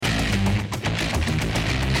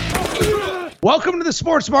Welcome to the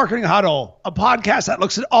Sports Marketing Huddle, a podcast that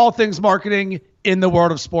looks at all things marketing in the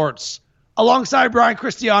world of sports. Alongside Brian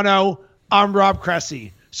Cristiano, I'm Rob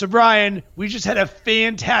Cressy. So Brian, we just had a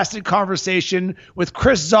fantastic conversation with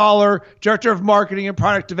Chris Zoller, Director of Marketing and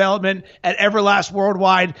Product Development at Everlast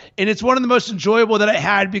Worldwide. And it's one of the most enjoyable that I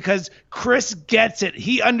had because Chris gets it.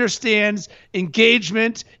 He understands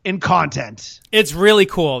engagement and content. It's really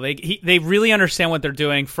cool. They really understand what they're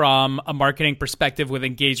doing from a marketing perspective with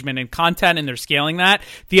engagement and content, and they're scaling that.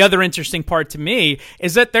 The other interesting part to me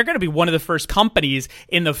is that they're going to be one of the first companies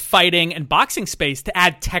in the fighting and boxing space to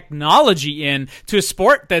add technology in to a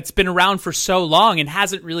sport that's been around for so long and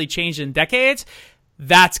hasn't really changed in decades.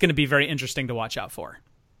 That's going to be very interesting to watch out for.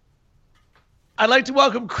 I'd like to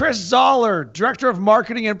welcome Chris Zoller, Director of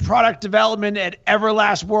Marketing and Product Development at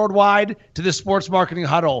Everlast Worldwide, to the Sports Marketing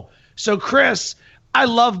Huddle. So Chris, I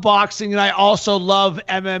love boxing and I also love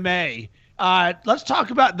MMA. Let's talk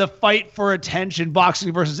about the fight for attention,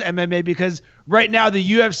 boxing versus MMA, because right now the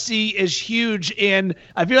UFC is huge, and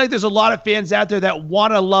I feel like there's a lot of fans out there that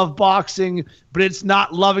want to love boxing, but it's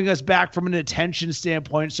not loving us back from an attention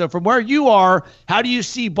standpoint. So from where you are, how do you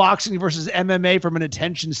see boxing versus MMA from an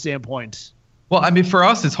attention standpoint? Well, I mean, for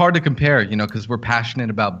us, it's hard to compare, because we're passionate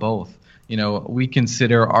about both. We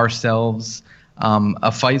consider ourselves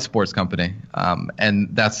a fight sports company, and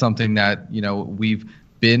that's something that, we've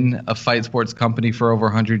been a fight sports company for over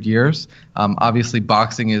 100 years. Obviously,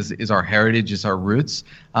 boxing is our heritage, is our roots.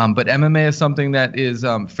 But MMA is something that is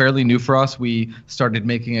fairly new for us. We started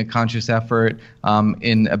making a conscious effort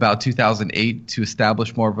in about 2008 to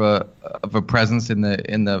establish more of a presence in the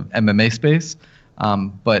MMA space.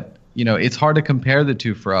 But it's hard to compare the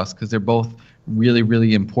two for us because they're both really,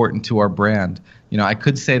 really important to our brand. I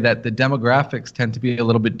could say that the demographics tend to be a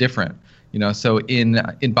little bit different. So in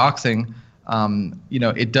boxing,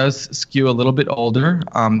 it does skew a little bit older.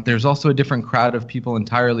 There's also a different crowd of people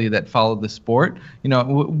entirely that follow the sport.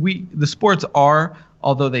 The sports are,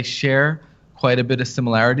 although they share quite a bit of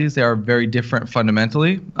similarities, they are very different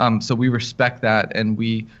fundamentally. So we respect that and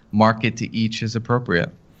we market to each as appropriate.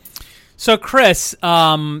 So Chris,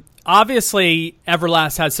 obviously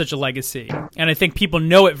Everlast has such a legacy, and I think people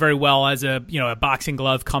know it very well as a boxing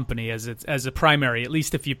glove company as a primary, at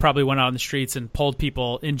least if you probably went out on the streets and polled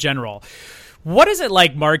people in general. What is it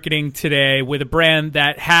like marketing today with a brand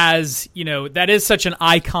that has, that is such an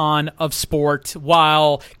icon of sport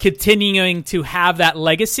while continuing to have that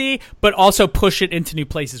legacy, but also push it into new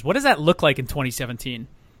places? What does that look like in 2017?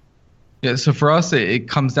 Yeah, so for us, it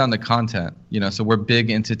comes down to content, so we're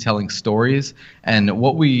big into telling stories. And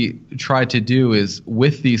what we try to do is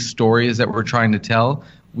with these stories that we're trying to tell,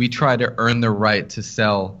 we try to earn the right to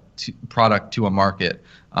sell product to a market.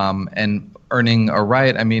 And earning a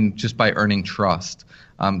right, I mean, just by earning trust.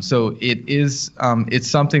 So it's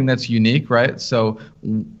something that's unique, right? So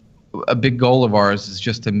a big goal of ours is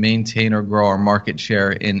just to maintain or grow our market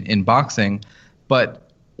share in boxing.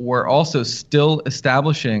 But we're also still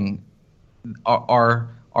establishing our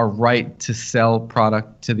right to sell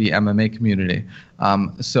product to the MMA community.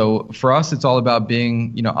 So for us, it's all about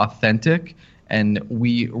being, authentic, and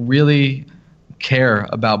we really care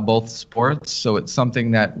about both sports. So it's something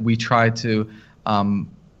that we try to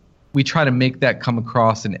make that come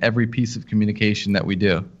across in every piece of communication that we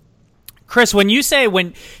do. Chris, when you say,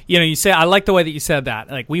 I like the way that you said that,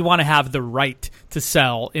 like we want to have the right to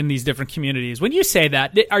sell in these different communities. When you say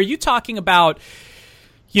that, are you talking about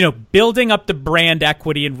building up the brand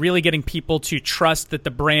equity and really getting people to trust that the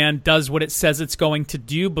brand does what it says it's going to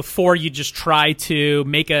do before you just try to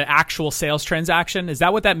make an actual sales transaction? Is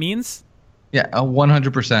that what that means? Yeah,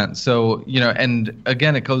 100%. So, and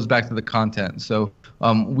again, it goes back to the content. So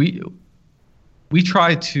we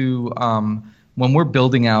try to, when we're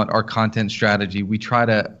building out our content strategy, we try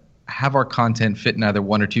to have our content fit in either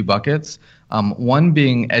one or two buckets, one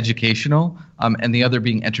being educational and the other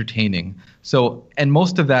being entertaining. So, and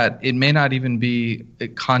most of that, it may not even be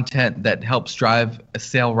content that helps drive a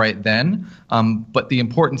sale right then, but the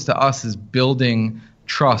importance to us is building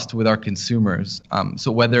trust with our consumers.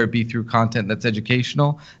 So whether it be through content that's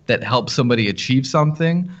educational, that helps somebody achieve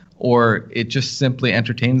something, or it just simply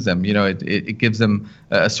entertains them. It gives them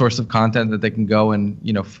a source of content that they can go and,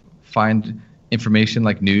 find information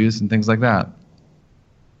like news and things like that.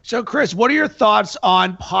 So Chris, what are your thoughts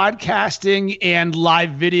on podcasting and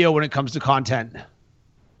live video when it comes to content?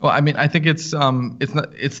 Well, I mean, I think it's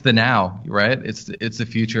the now, right? It's the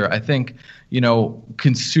future. I think,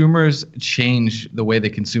 consumers change the way they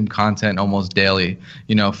consume content almost daily.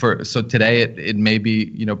 So today it may be,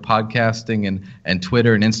 podcasting and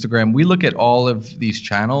Twitter and Instagram. We look at all of these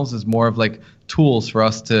channels as more of like tools for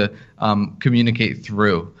us to communicate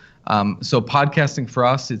through. So podcasting for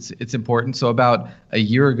us, it's important. So about a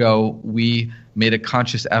year ago, we made a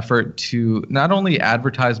conscious effort to not only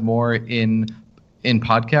advertise more in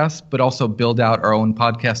podcasts, but also build out our own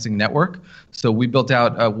podcasting network. So we built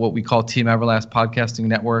out what we call Team Everlast Podcasting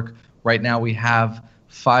Network. Right now we have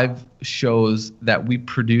 5 shows that we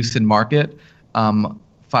produce and market.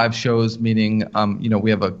 5 shows meaning, we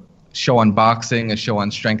have a show on boxing, a show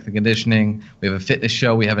on strength and conditioning. We have a fitness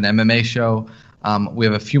show. We have an MMA show. We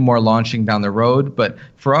have a few more launching down the road. But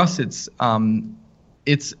for us,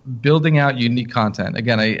 it's building out unique content.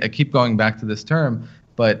 Again, I keep going back to this term,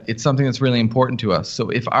 but it's something that's really important to us. So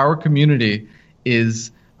if our community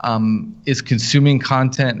is consuming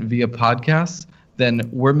content via podcasts, then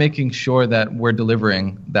we're making sure that we're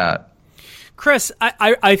delivering that. Chris,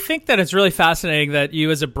 I think that it's really fascinating that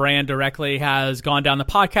you as a brand directly has gone down the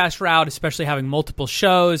podcast route, especially having multiple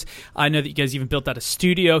shows. I know that you guys even built out a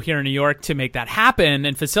studio here in New York to make that happen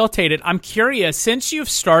and facilitate it. I'm curious, since you've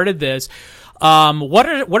started this, what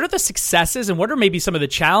are the successes and what are maybe some of the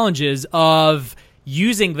challenges of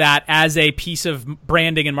using that as a piece of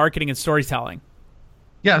branding and marketing and storytelling?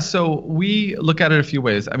 Yeah, so we look at it a few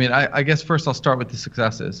ways. I mean, I guess first I'll start with the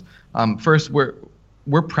successes. First,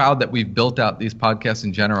 we're proud that we've built out these podcasts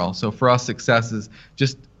in general. So for us, success is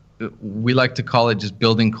just, we like to call it just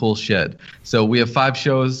building cool shit. So we have 5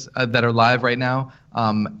 shows that are live right now.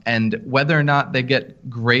 And whether or not they get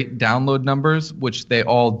great download numbers, which they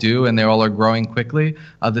all do, and they all are growing quickly,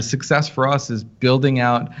 the success for us is building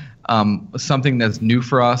out something that's new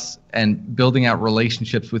for us and building out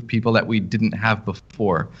relationships with people that we didn't have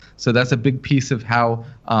before. So that's a big piece of how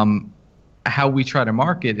we try to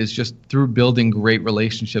market, is just through building great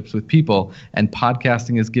relationships with people. And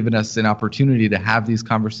podcasting has given us an opportunity to have these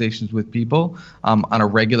conversations with people on a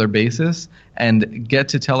regular basis and get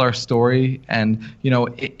to tell our story. And,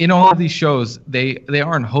 in all of these shows, they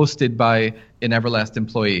aren't hosted by an Everlast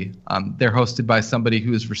employee. They're hosted by somebody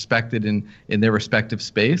who is respected in their respective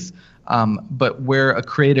space. But we're a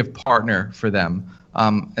creative partner for them.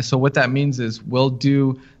 So what that means is we'll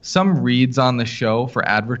do some reads on the show for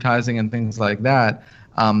advertising and things like that.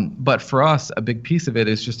 But for us, a big piece of it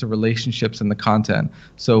is just the relationships and the content.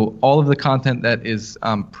 So all of the content that is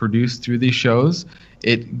produced through these shows,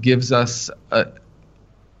 it gives us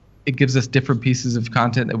different pieces of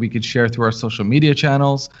content that we could share through our social media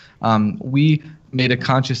channels. We made a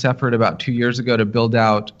conscious effort about 2 years ago to build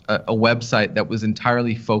out a website that was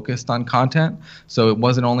entirely focused on content. So it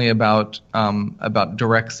wasn't only about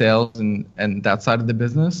direct sales and that side of the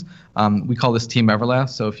business. We call this Team Everlast.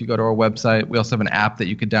 So if you go to our website, we also have an app that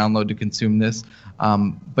you could download to consume this.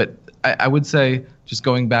 But I would say, just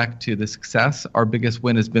going back to the success, our biggest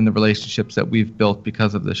win has been the relationships that we've built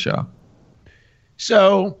because of the show.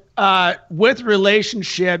 So with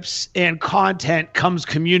relationships and content comes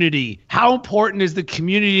community. How important is the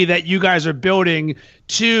community that you guys are building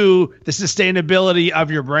to the sustainability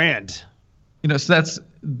of your brand? So that's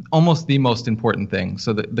almost the most important thing.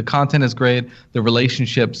 So the content is great. The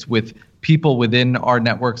relationships with people within our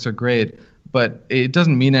networks are great. But it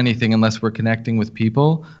doesn't mean anything unless we're connecting with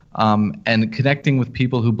people and connecting with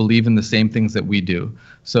people who believe in the same things that we do.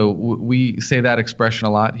 So we say that expression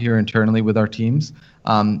a lot here internally with our teams.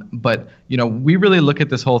 But we really look at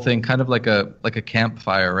this whole thing kind of like a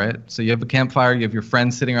campfire, right? So you have a campfire, you have your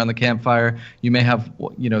friends sitting around the campfire. You may have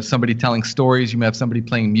somebody telling stories. You may have somebody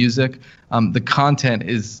playing music. The content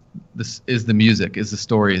is the music, is the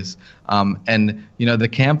stories. And the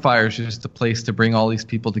campfire is just a place to bring all these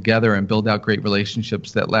people together and build out great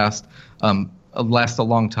relationships that last a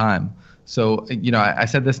long time. So I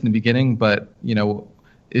said this in the beginning, but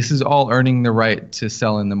this is all earning the right to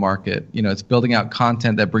sell in the market. It's building out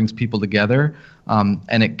content that brings people together,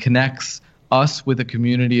 and it connects us with a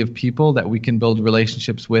community of people that we can build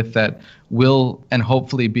relationships with that will and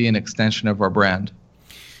hopefully be an extension of our brand.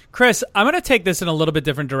 Chris, I'm going to take this in a little bit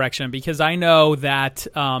different direction because I know that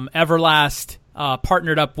Everlast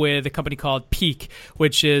partnered up with a company called Peak,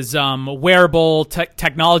 which is a wearable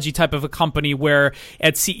technology type of a company where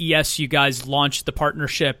at CES you guys launched the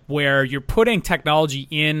partnership where you're putting technology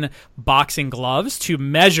in boxing gloves to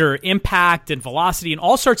measure impact and velocity and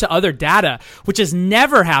all sorts of other data, which has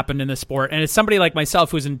never happened in the sport. And it's somebody like myself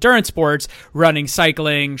who's in endurance sports, running,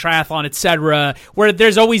 cycling, triathlon, etc., where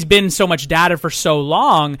there's always been so much data for so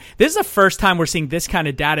long. This is the first time we're seeing this kind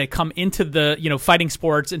of data come into the fighting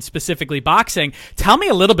sports and specifically boxing. Tell me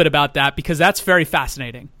a little bit about that because that's very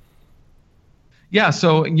fascinating. Yeah,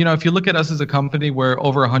 so if you look at us as a company, we're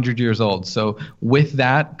over 100 years old. So with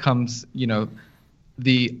that comes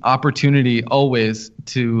the opportunity always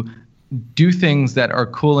to do things that are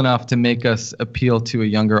cool enough to make us appeal to a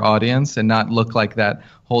younger audience and not look like that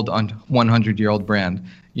old 100-year-old brand.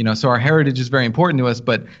 So our heritage is very important to us,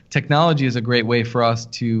 but technology is a great way for us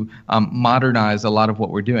to modernize a lot of what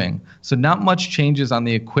we're doing. So not much changes on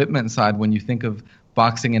the equipment side when you think of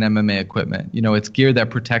boxing and MMA equipment. It's gear that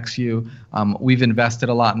protects you. We've invested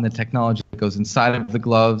a lot in the technology that goes inside of the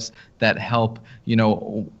gloves that help,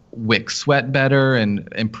 wick sweat better and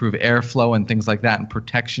improve airflow and things like that, and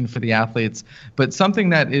protection for the athletes. But something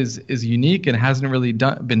that is unique and hasn't really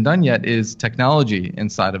been done yet is technology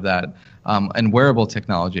inside of that, and wearable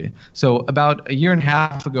technology. So about a year and a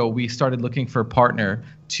half ago, we started looking for a partner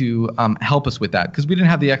to help us with that, because we didn't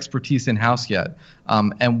have the expertise in-house yet.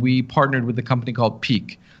 And we partnered with a company called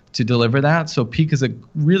Peak to deliver that. So Peak is a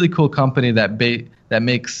really cool company that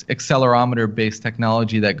makes accelerometer-based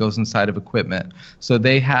technology that goes inside of equipment. So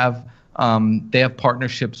they have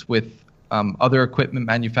partnerships with other equipment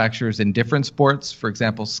manufacturers in different sports, for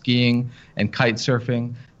example, skiing and kite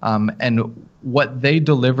surfing. And what they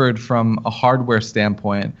delivered from a hardware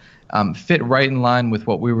standpoint fit right in line with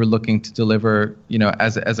what we were looking to deliver,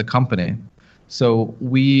 as a company. So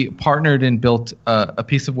we partnered and built a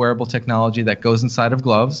piece of wearable technology that goes inside of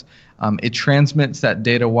gloves. It transmits that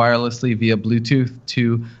data wirelessly via Bluetooth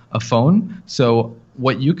to a phone. So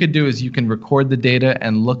what you could do is you can record the data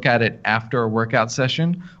and look at it after a workout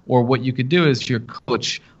session, or what you could do is your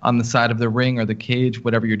coach on the side of the ring or the cage,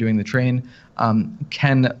 whatever you're doing the train,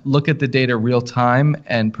 can look at the data real time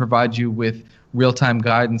and provide you with real-time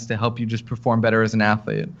guidance to help you just perform better as an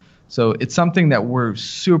athlete. So it's something that we're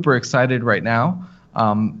super excited right now,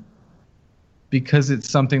 because it's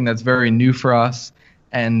something that's very new for us,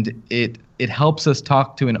 and it helps us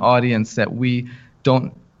talk to an audience that we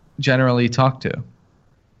don't generally talk to.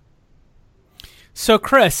 So,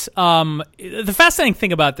 Chris, the fascinating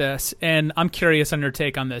thing about this, and I'm curious on your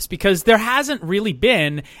take on this, because there hasn't really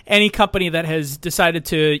been any company that has decided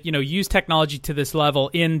to, use technology to this level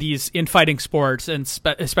in fighting sports, and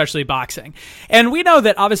especially boxing. And we know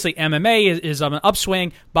that obviously MMA is on an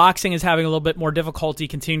upswing. Boxing is having a little bit more difficulty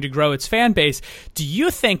continuing to grow its fan base. Do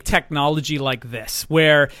you think technology like this,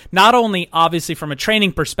 where not only obviously from a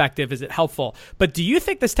training perspective is it helpful, but do you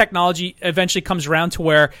think this technology eventually comes around to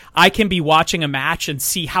where I can be watching a match and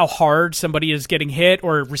see how hard somebody is getting hit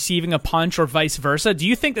or receiving a punch, or vice versa? Do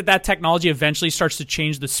you think that technology eventually starts to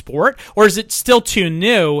change the sport, or is it still too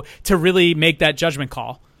new to really make that judgment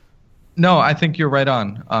call? No, I think you're right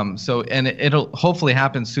on. And it'll hopefully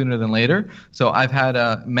happen sooner than later. So I've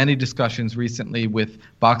had many discussions recently with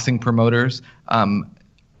boxing promoters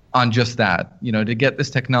on just that, to get this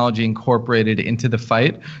technology incorporated into the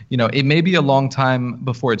fight. It may be a long time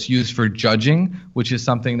before it's used for judging, which is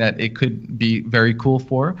something that it could be very cool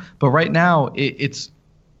for. But right now, it's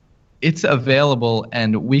available,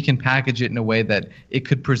 and we can package it in a way that it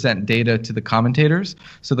could present data to the commentators.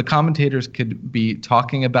 So the commentators could be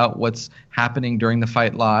talking about what's happening during the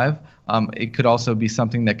fight live. It could also be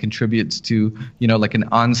something that contributes to, like an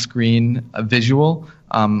on-screen visual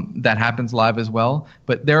that happens live as well.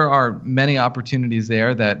 But there are many opportunities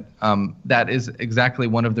there that is exactly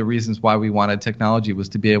one of the reasons why we wanted technology, was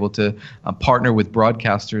to be able to partner with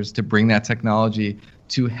broadcasters to bring that technology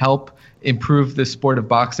to help improve the sport of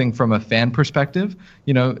boxing from a fan perspective,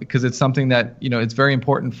 because it's something that, it's very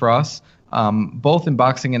important for us, both in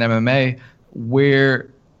boxing and MMA, where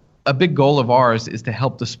a big goal of ours is to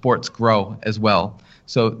help the sports grow as well.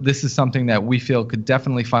 So this is something that we feel could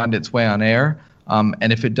definitely find its way on air.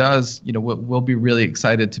 And if it does, we'll be really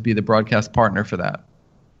excited to be the broadcast partner for that.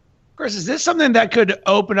 Chris, is this something that could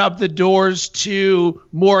open up the doors to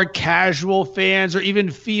more casual fans, or even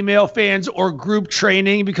female fans, or group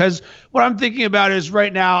training? Because what I'm thinking about is,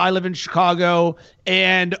 right now I live in Chicago,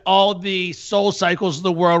 and all the Soul Cycles of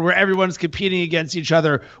the world where everyone's competing against each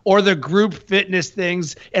other, or the group fitness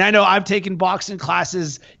things. And I know I've taken boxing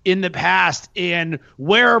classes in the past, and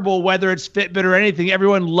wearable, whether it's Fitbit or anything,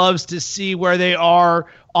 everyone loves to see where they are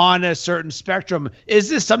on a certain spectrum. Is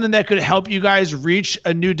this something that could help you guys reach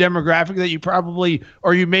a new demographic that you probably,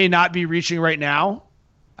 or you may not be reaching right now?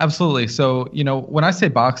 Absolutely. So, when I say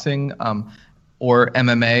boxing, or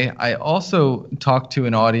MMA, I also talk to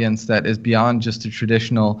an audience that is beyond just a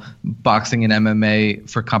traditional boxing and MMA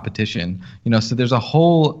for competition. So there's a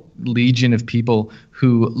whole legion of people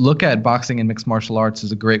who look at boxing and mixed martial arts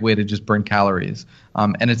as a great way to just burn calories.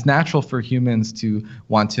 And it's natural for humans to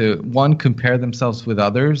want to, one, compare themselves with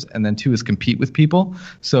others, and then two, is compete with people.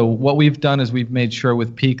 So what we've done is we've made sure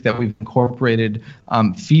with Peak that we've incorporated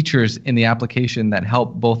features in the application that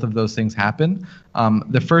help both of those things happen.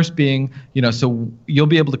 The first being, so you'll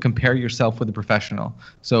be able to compare yourself with a professional.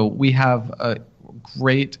 So we have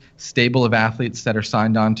great stable of athletes that are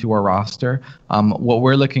signed on to our roster. What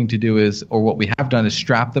we're looking to do is, or what we have done, is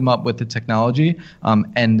strap them up with the technology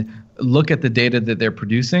and look at the data that they're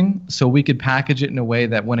producing, so we could package it in a way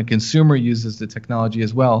that when a consumer uses the technology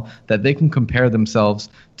as well, that they can compare themselves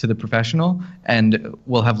to the professional, and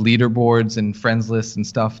we'll have leaderboards and friends lists and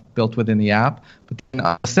stuff built within the app. But then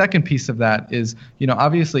a second piece of that is,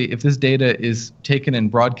 obviously if this data is taken and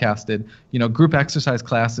broadcasted, group exercise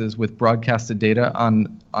classes with broadcasted data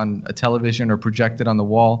on a television or projected on the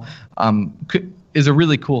wall is a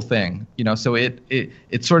really cool thing, so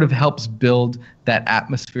it sort of helps build that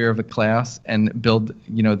atmosphere of a class and build,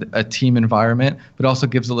 a team environment, but also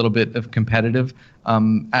gives a little bit of competitive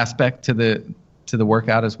aspect to the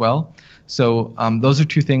workout as well. So those are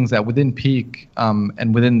two things that within Peak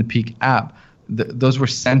and within the Peak app, those were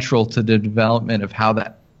central to the development of how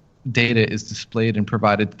that data is displayed and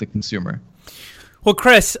provided to the consumer. Well,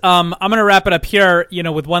 Chris, I'm going to wrap it up here,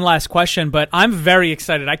 with one last question, but I'm very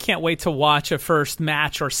excited. I can't wait to watch a first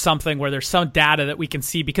match or something where there's some data that we can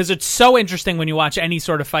see, because it's so interesting when you watch any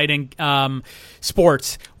sort of fighting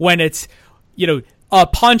sports, when it's, a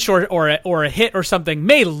punch or a hit or something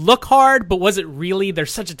may look hard, but was it really?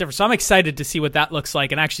 There's such a difference. So I'm excited to see what that looks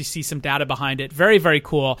like and actually see some data behind it. Very, very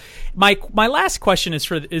cool. My last question is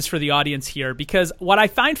for the audience here, because what I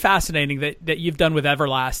find fascinating that you've done with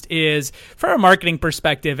Everlast is, from a marketing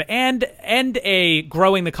perspective and a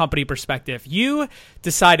growing the company perspective, you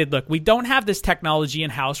decided, look, we don't have this technology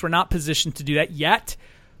in-house. We're not positioned to do that yet.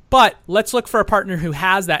 But let's look for a partner who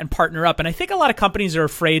has that and partner up. And I think a lot of companies are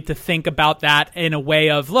afraid to think about that in a way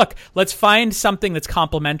of, look, let's find something that's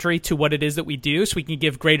complementary to what it is that we do so we can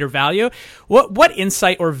give greater value. What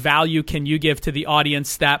insight or value can you give to the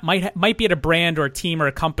audience that might be at a brand or a team or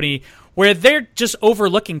a company where they're just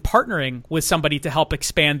overlooking partnering with somebody to help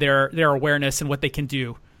expand their awareness and what they can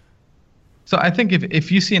do? So I think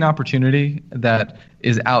if you see an opportunity that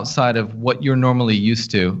is outside of what you're normally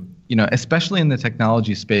used to, especially in the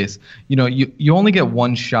technology space, you only get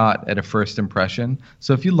one shot at a first impression.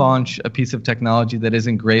 So if you launch a piece of technology that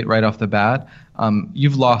isn't great right off the bat,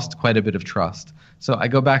 you've lost quite a bit of trust. So I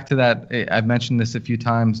go back to that. I've mentioned this a few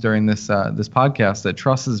times during this podcast, that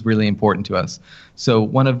trust is really important to us. So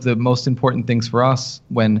one of the most important things for us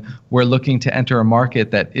when we're looking to enter a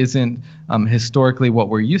market that isn't historically what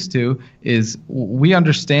we're used to is we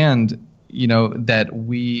understand, that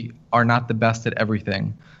we are not the best at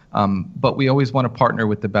everything. But we always want to partner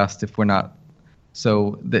with the best if we're not.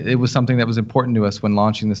 So it was something that was important to us when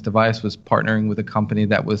launching this device, was partnering with a company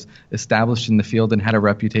that was established in the field and had a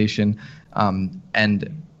reputation,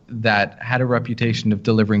 and that had a reputation of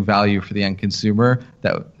delivering value for the end consumer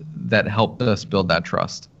that helped us build that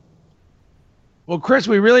trust. Well, Chris,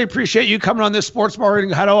 we really appreciate you coming on this Sports Marketing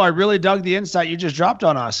Huddle. I really dug the insight you just dropped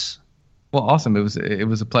on us. Well, awesome. It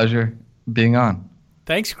was a pleasure being on.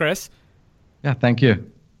 Thanks, Chris. Yeah, thank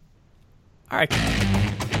you. All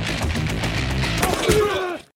right.